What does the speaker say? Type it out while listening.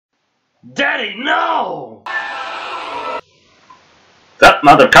Daddy, no! What's up,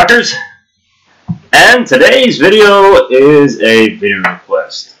 motherfuckers? And today's video is a video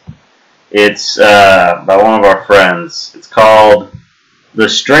request. It's by one of our friends. It's called The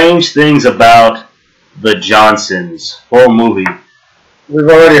Strange Things About the Johnsons. Full movie. We've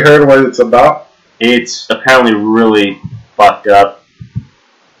already heard what it's about. It's apparently really fucked up.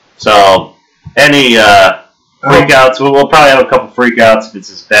 So, any freakouts, we'll probably have a couple freakouts if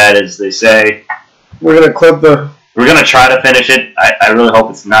it's as bad as they say. We're gonna clip the... We're gonna try to finish it. I really hope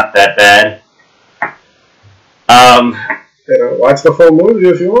it's not that bad. Watch the full movie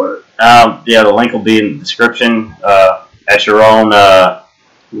if you want. Yeah, the link will be in the description. At your own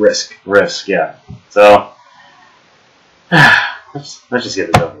risk. Risk, yeah. So, let's just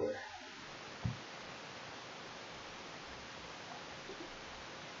get this over with.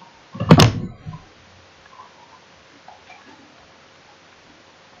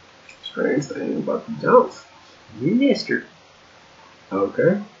 Strange thing about the Johnsons. Mister.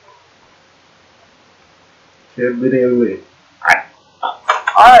 Okay. Kid video me.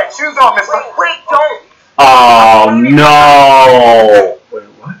 Alright, shoes on, mister. Wait, don't! Oh, no! Wait,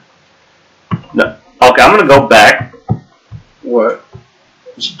 what? No. Okay, I'm gonna go back. What?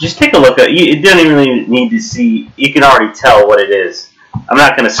 Just take a look at it. You don't even really need to see. You can already tell what it is. I'm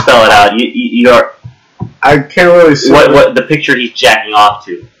not gonna spell it out. You are. I can't really see what the picture he's jacking off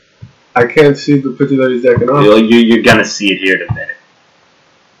to. I can't see the picture that he's jacking off. You're gonna see it here in a minute.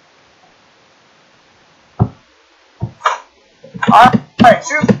 Alright,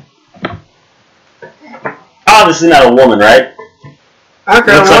 shoes. Oh, this is not a woman, right?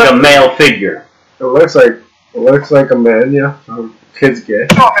 Okay, It looks like a male figure. It looks like a man, yeah. Kid's gay.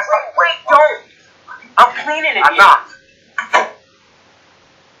 Shoes on, mister. Wait, don't! I'm cleaning it. I'm not.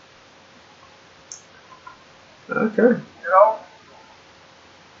 Okay. You know?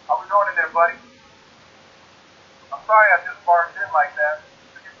 How we doing in there, buddy? I'm sorry I just barged in like that.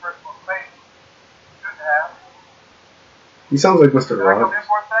 Took your personal space. Good to have. He sounds like Mr. Can I come Rod. in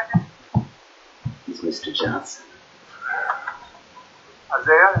for a second? He's Mr. Johnson.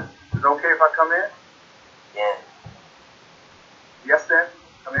 Isaiah, is it okay if I come in? Yeah. Yes, then.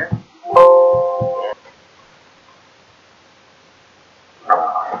 Come in.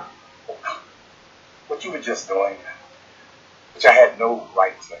 What you were just doing, which I had no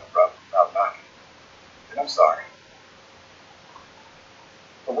right to interrupt without knocking, and I'm sorry.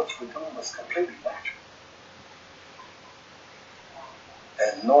 But what you were doing was completely natural.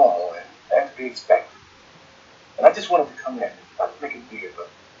 And normal and to be expected. And I just wanted to come in, not to make it weird, but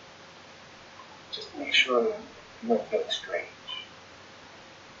just to make sure that you weren't feeling strange.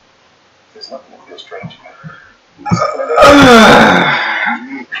 There's nothing to feel strange about.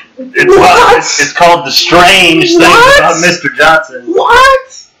 It's called The Strange Things About Mr. Johnson.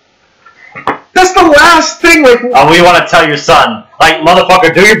 What? That's the last thing, like... Oh, we want to tell your son, like,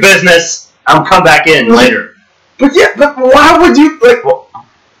 motherfucker, do your business. I'll come back in later. But yeah, but why would you, like...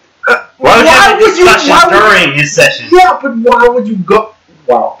 Why would you during his session? Yeah, but why would you go...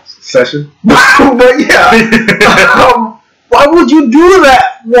 Wow. Session? But yeah. Why would you do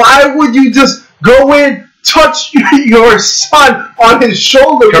that? Why would you just go in, touch your son on his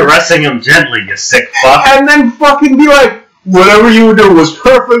shoulder... Caressing him gently, you sick fuck. And then fucking be like, whatever you do was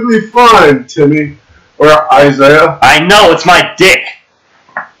perfectly fine, Timmy. Or Isaiah. I know, it's my dick.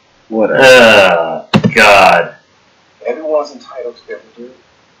 Whatever. God. Everyone's entitled to their view.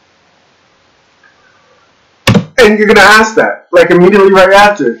 And you're gonna ask that, like, immediately right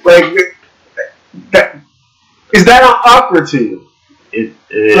after. Like, that, is that awkward to you? It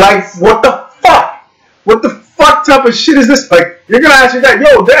is. Like, what the fuck? What the fuck type of shit is this? Like, you're gonna ask your dad,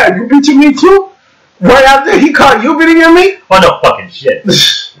 yo, Dad, you beating me too? Right after he caught you beating at me? Oh, no fucking shit.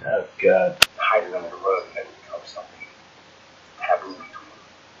 Oh, God. Hide it under the rug and let it become something taboo between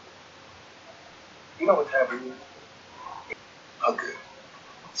you. You know what taboo is? How good.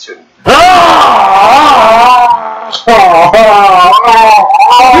 Shouldn't be.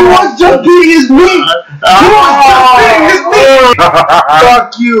 He was just beating his meat! He was just beating his meat! Fuck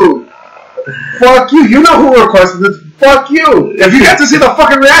you! Fuck you! You know who requested this. Fuck you! If you get to see the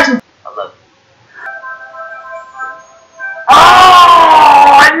fucking reaction. I love it. Oh,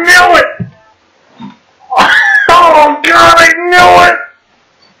 I knew it! Oh, God, I knew it!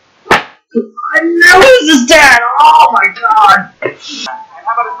 I knew it was his dad! Oh, my God! And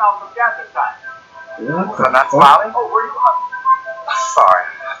how about a smile from Jasper's side? What Was I not smiling? Oh, were you? Sorry,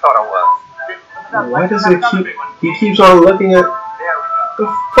 I thought I was. Why does it he keeps on looking at... There we go. The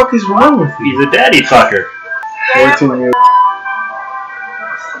fuck is wrong with you? He's a daddy fucker. 14 years.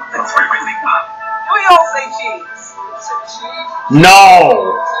 That's what we think, Bob. We all say cheese.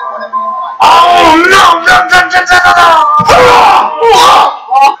 No!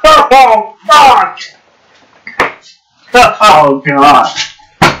 Oh, fuck! Oh, God.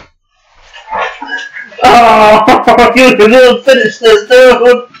 Oh, you didn't finish this,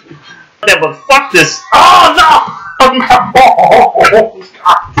 dude! Yeah, but fuck this! Oh, no! Oh, no!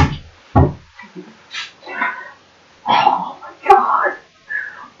 Oh, my God!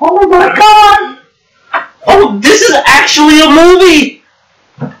 Oh, my God! Oh, this is actually a movie!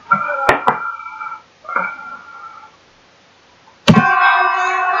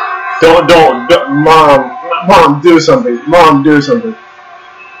 Don't, Mom, do something. Mom, do something.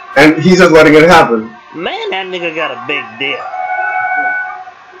 And he's just letting it happen. Man, that nigga got a big dick.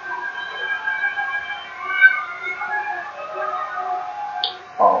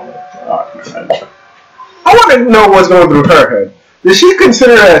 Oh my God. I want to know what's going through her head. Does she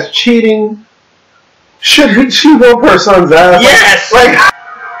consider it as cheating? Should she whoop her son's ass? Yes! Like,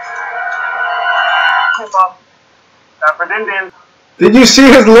 did you see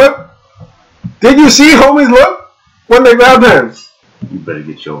his look? Did you see homie's look when they grabbed him? You better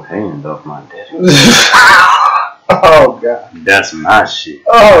get your hand off my daddy. Oh, God. That's my shit.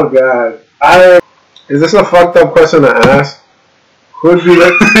 Oh, God. Is this a fucked up question to ask? Who'd be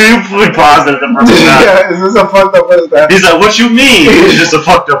like... You positive the person. Yeah, is this a fucked up question to ask? He's like, what you mean? It's just a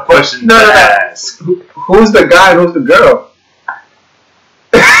fucked up question to ask. Who's the guy and who's the girl?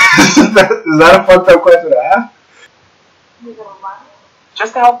 Is that a fucked up question to ask?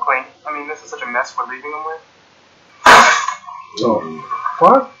 Just to help clean. I mean, this is such a mess we're leaving them with. Oh,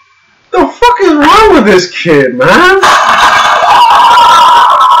 what? The fuck is wrong with this kid, man?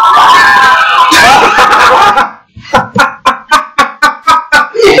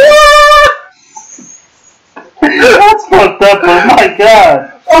 That's fucked up, oh my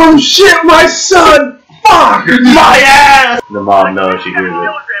God. Oh shit, my son! Fuck! My ass! The mom knows she hears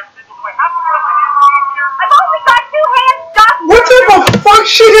it. What type of fuck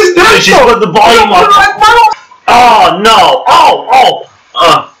shit is that? She put the volume up. Oh no!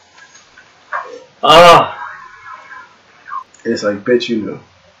 It's like, bitch, you know.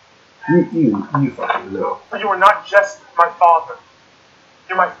 You fucking know. You are not just my father.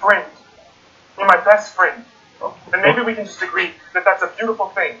 You're my friend. You're my best friend. And maybe we can just agree that that's a beautiful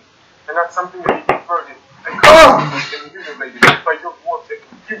thing, and not something that you perverted and humiliated by your warped and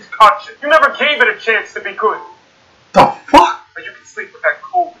confused conscience. You never gave it a chance to be good. The fuck? But you can sleep with that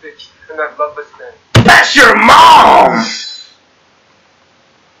cold bitch and that loveless man. That's your mom!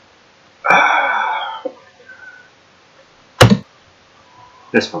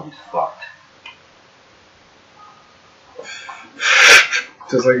 This one's fucked.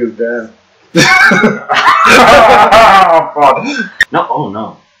 Just like his dad. Oh, fuck. No, oh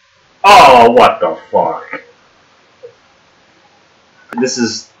no. Oh, what the fuck? This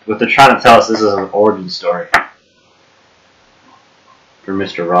is, what they're trying to tell us, this is an origin story. For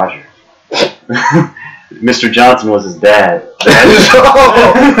Mr. Rogers. Mr. Johnson was his dad.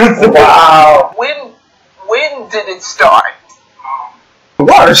 Wow. When did it start?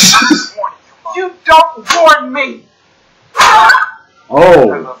 Worse. You don't warn me! Oh.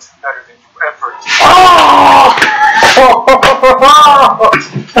 I love you better than you ever did. Oh!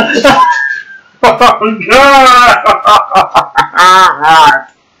 Oh, God!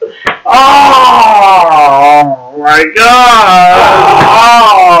 Oh, my God!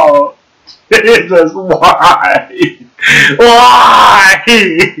 Oh! Jesus, why? Why?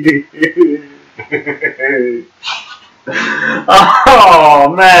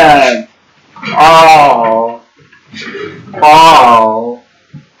 Oh, man! Oh! Oh!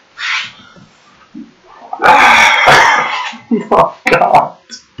 Oh, God.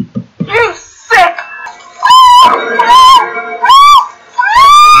 You sick!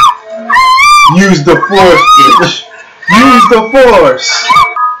 Use the force, bitch. Use the force.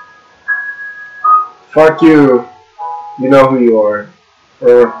 Fuck you. You know who you are.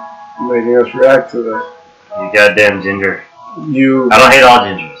 For making us react to this. You goddamn ginger. I don't hate all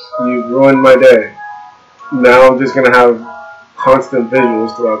gingers. You ruined my day. Now I'm just gonna have constant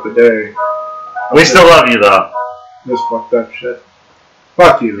visuals throughout the day. We still love you, though. This fucked up shit.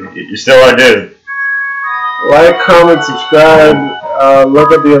 Fuck you. You still are, dude. Like, comment, subscribe.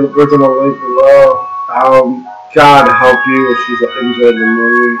 Look at the original link below. God help you if you enjoyed the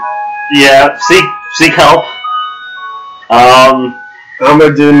movie. Yeah, seek help. I'm a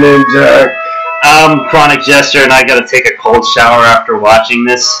dude named Jack. I'm Chronic Jester, and I gotta take a cold shower after watching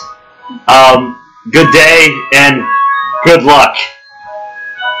this. Good day, and good luck.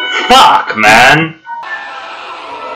 Fuck, man.